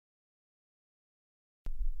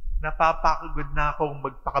Napapagod na akong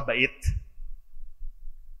magpakabait.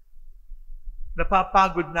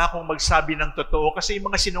 Napapagod na akong magsabi ng totoo kasi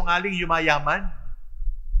yung mga sinungaling yumayaman.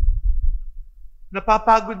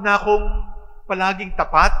 Napapagod na akong palaging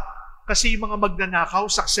tapat kasi yung mga magnanakaw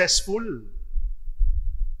successful.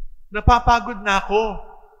 Napapagod na ako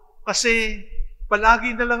kasi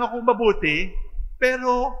palagi na lang akong mabuti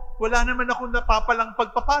pero wala naman akong napapalang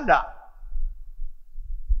pagpapala.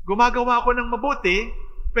 Gumagawa ako ng mabuti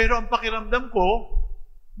pero ang pakiramdam ko,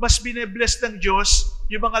 mas binebless ng Diyos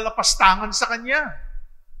yung mga lapastangan sa Kanya.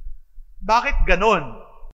 Bakit ganon?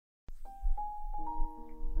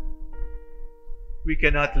 We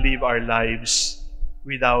cannot live our lives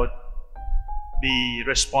without the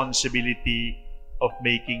responsibility of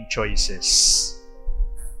making choices.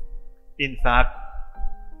 In fact,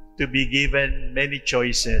 to be given many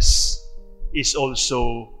choices is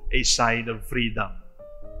also a sign of freedom.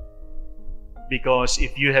 Because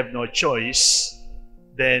if you have no choice,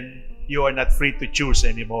 then you are not free to choose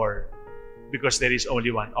anymore because there is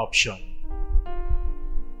only one option.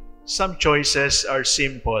 Some choices are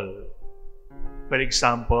simple. For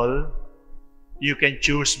example, you can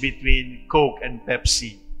choose between Coke and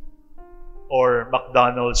Pepsi or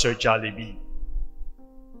McDonald's or Jollibee.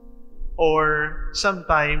 Or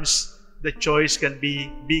sometimes the choice can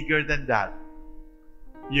be bigger than that.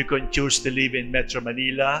 You can choose to live in Metro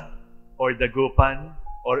Manila or Dagupan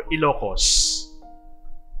or Ilocos.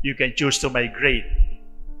 You can choose to migrate.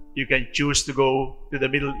 You can choose to go to the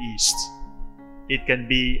Middle East. It can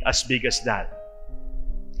be as big as that.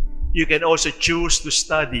 You can also choose to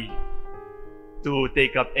study, to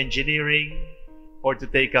take up engineering or to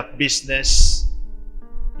take up business.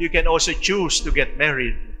 You can also choose to get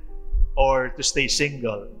married or to stay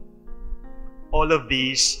single. All of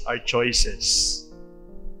these are choices.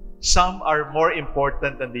 Some are more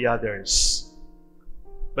important than the others.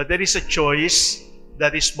 But there is a choice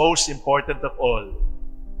that is most important of all.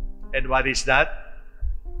 And what is that?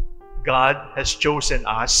 God has chosen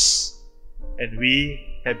us and we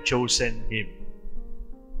have chosen Him.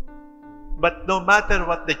 But no matter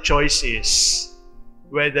what the choice is,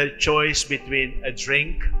 whether choice between a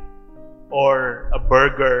drink or a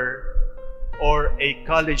burger or a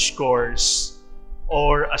college course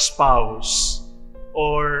or a spouse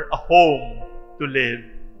or a home to live,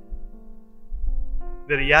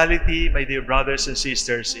 the reality, my dear brothers and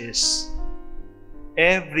sisters, is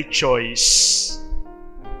every choice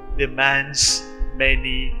demands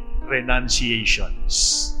many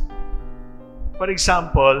renunciations. For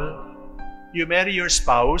example, you marry your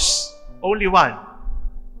spouse, only one,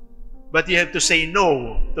 but you have to say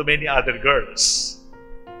no to many other girls.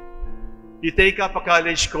 You take up a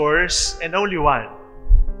college course and only one,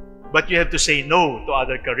 but you have to say no to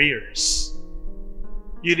other careers.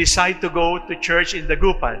 You decide to go to church in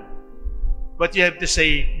Dagupan, but you have to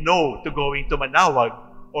say no to going to Manawag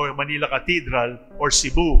or Manila Cathedral or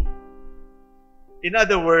Cebu. In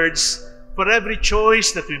other words, for every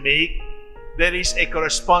choice that we make, there is a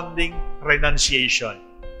corresponding renunciation.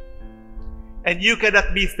 And you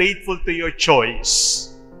cannot be faithful to your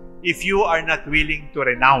choice if you are not willing to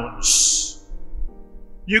renounce.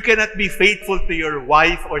 You cannot be faithful to your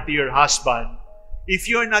wife or to your husband if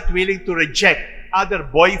you are not willing to reject other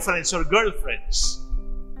boyfriends or girlfriends.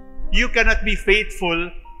 You cannot be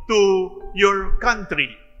faithful to your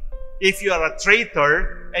country if you are a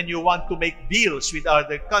traitor and you want to make deals with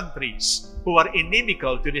other countries who are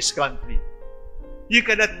inimical to this country. You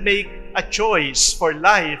cannot make a choice for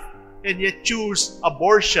life and yet choose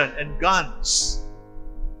abortion and guns.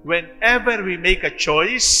 Whenever we make a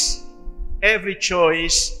choice, every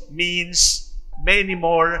choice means many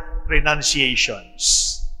more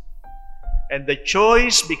renunciations. And the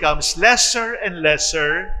choice becomes lesser and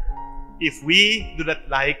lesser if we do not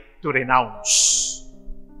like to renounce.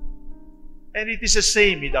 And it is the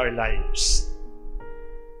same with our lives.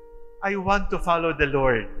 I want to follow the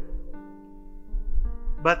Lord,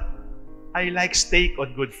 but I like steak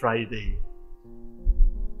on Good Friday.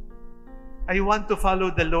 I want to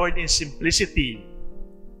follow the Lord in simplicity,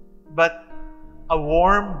 but a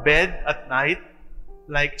warm bed at night,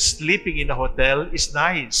 like sleeping in a hotel, is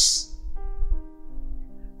nice.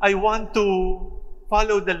 I want to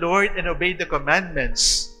follow the Lord and obey the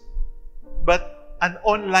commandments, but an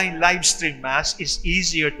online live stream mass is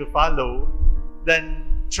easier to follow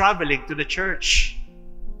than traveling to the church.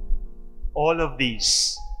 All of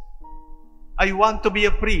these. I want to be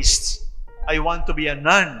a priest. I want to be a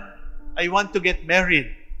nun. I want to get married.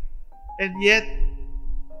 And yet,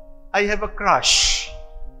 I have a crush.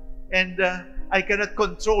 And I cannot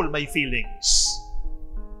control my feelings.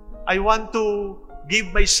 I want to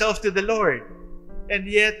give myself to the Lord. And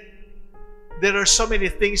yet, there are so many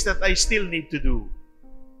things that I still need to do.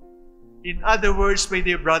 In other words, my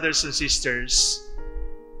dear brothers and sisters,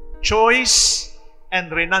 choice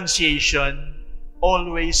and renunciation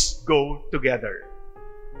always go together.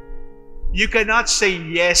 You cannot say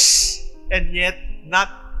yes and yet not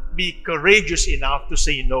be courageous enough to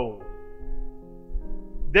say no.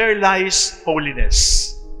 There lies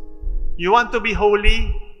holiness. You want to be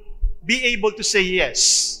holy? Be able to say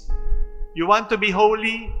yes. You want to be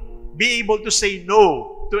holy? Be able to say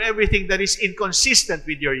no to everything that is inconsistent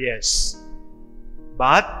with your yes.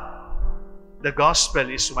 But the gospel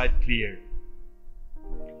is quite clear.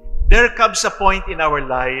 There comes a point in our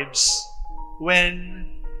lives when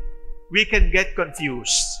we can get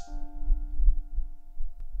confused.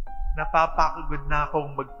 Napapagod na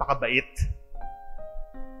akong magpakabait.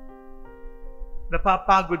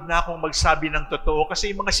 Napapagod na akong magsabi ng totoo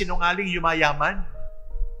kasi yung mga sinungaling yumayaman.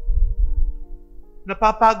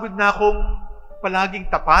 Napapagod na akong palaging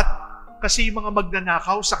tapat kasi yung mga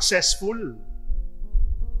magnanakaw successful.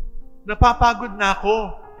 Napapagod na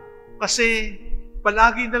ako kasi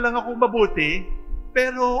palagi na lang akong mabuti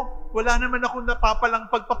pero wala naman akong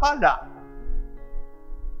napapalang pagpapala.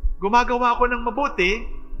 Gumagawa ako ng mabuti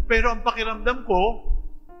pero ang pakiramdam ko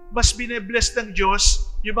mas binebless ng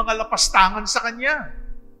Diyos yung mga lapastangan sa Kanya.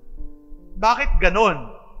 Bakit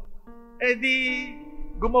ganon? Eh di,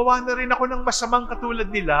 gumawa na rin ako ng masamang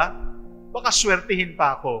katulad nila, baka swertihin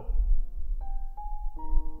pa ako.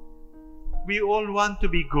 We all want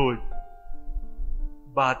to be good,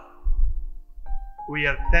 but we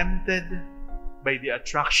are tempted by the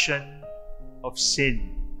attraction of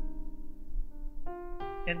sin.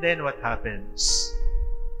 And then what happens?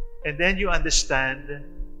 And then you understand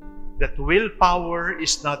that willpower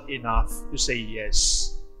is not enough to say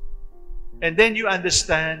yes. And then you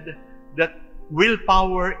understand that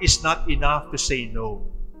willpower is not enough to say no.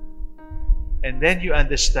 And then you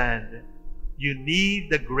understand you need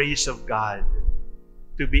the grace of God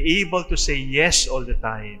to be able to say yes all the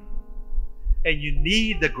time. And you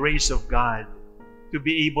need the grace of God to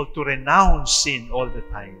be able to renounce sin all the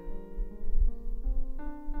time.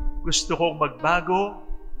 Gusto kong magbago,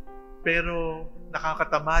 pero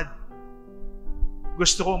nakakatamad.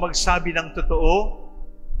 Gusto kong magsabi ng totoo,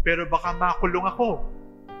 pero baka makulong ako.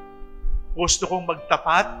 Gusto kong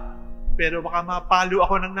magtapat, pero baka mapalo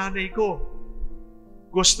ako ng nanay ko.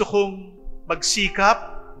 Gusto kong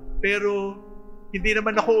magsikap, pero hindi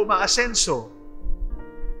naman ako umaasenso.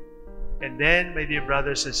 And then, my dear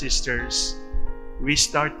brothers and sisters, we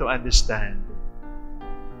start to understand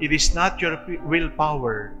it is not your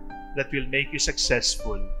willpower that will make you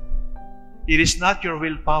successful. It is not your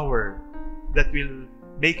willpower that will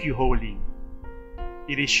make you holy.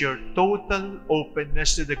 It is your total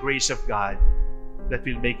openness to the grace of God that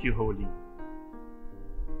will make you holy.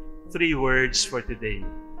 3 words for today.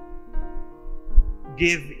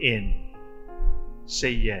 Give in.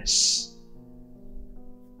 Say yes.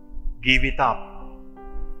 Give it up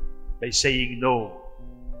by saying no.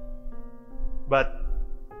 But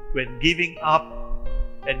when giving up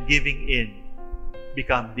and giving in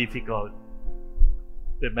become difficult,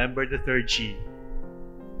 remember the 3rd G,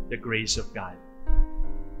 the grace of God.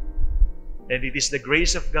 And it is the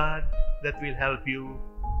grace of God that will help you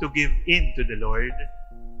to give in to the Lord.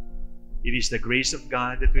 It is the grace of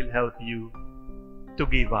God that will help you to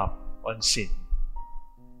give up on sin.